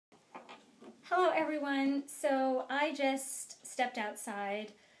Hello everyone. So I just stepped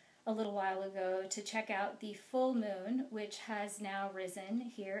outside a little while ago to check out the full moon, which has now risen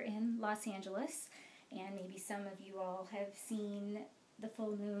here in Los Angeles. And maybe some of you all have seen the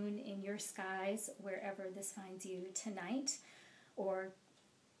full moon in your skies wherever this finds you tonight, or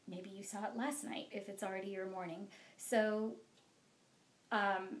maybe you saw it last night if it's already your morning. So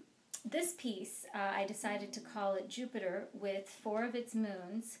this piece, I decided to call it Jupiter with 4 of its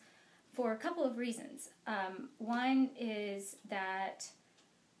moons for a couple of reasons. One is that,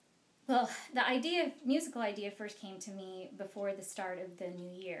 well, the musical idea first came to me before the start of the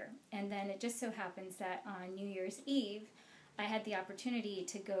new year. And then it just so happens that on New Year's Eve, I had the opportunity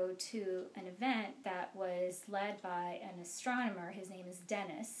to go to an event that was led by an astronomer. His name is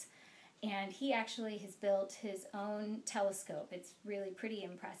Dennis. And he actually has built his own telescope. It's really pretty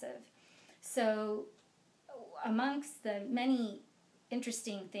impressive. So amongst the many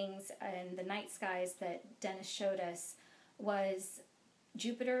interesting things in the night skies that Dennis showed us was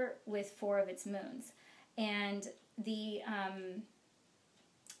Jupiter with 4 of its moons. And the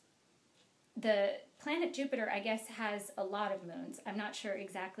planet Jupiter, I guess, has a lot of moons. I'm not sure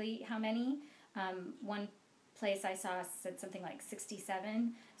exactly how many. One place I saw said something like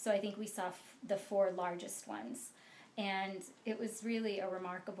 67, so I think we saw the 4 largest ones. And it was really a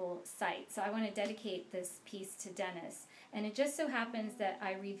remarkable sight. So I want to dedicate this piece to Dennis. And it just so happens that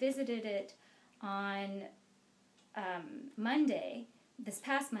I revisited it on Monday, this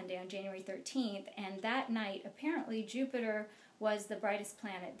past Monday on January 13th, and that night apparently Jupiter was the brightest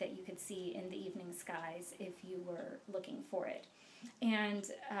planet that you could see in the evening skies if you were looking for it. And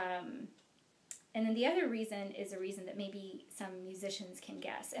then the other reason is a reason that maybe some musicians can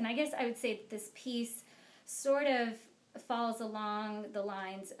guess. And I guess I would say that this piece sort of falls along the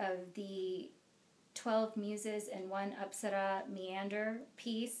lines of the 12 Muses and 1 Apsara meander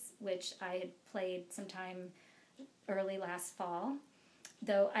piece, which I had played sometime early last fall.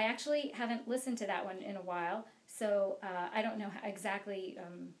 Though I actually haven't listened to that one in a while, so I don't know exactly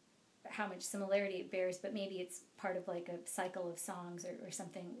how much similarity it bears, but maybe it's part of like a cycle of songs or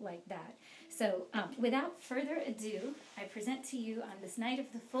something like that. So without further ado, I present to you on this night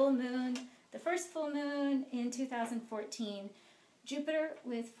of the full moon, the first full moon in 2014, Jupiter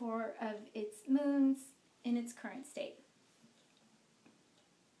with 4 of its moons in its current state.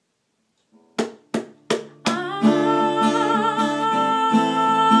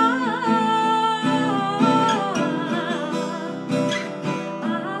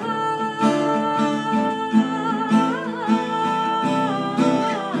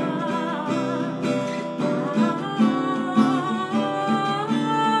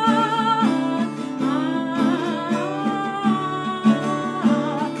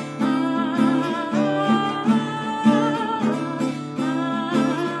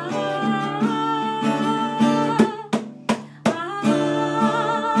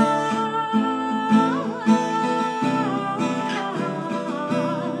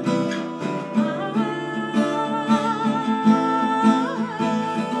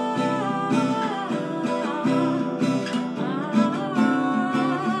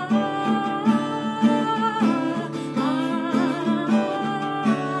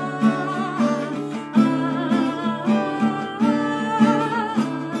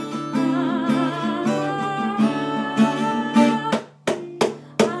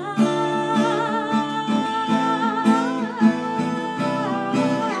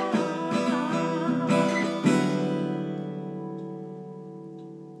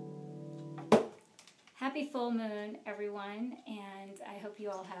 Happy full moon, everyone, and I hope you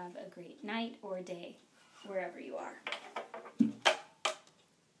all have a great night or day, wherever you are.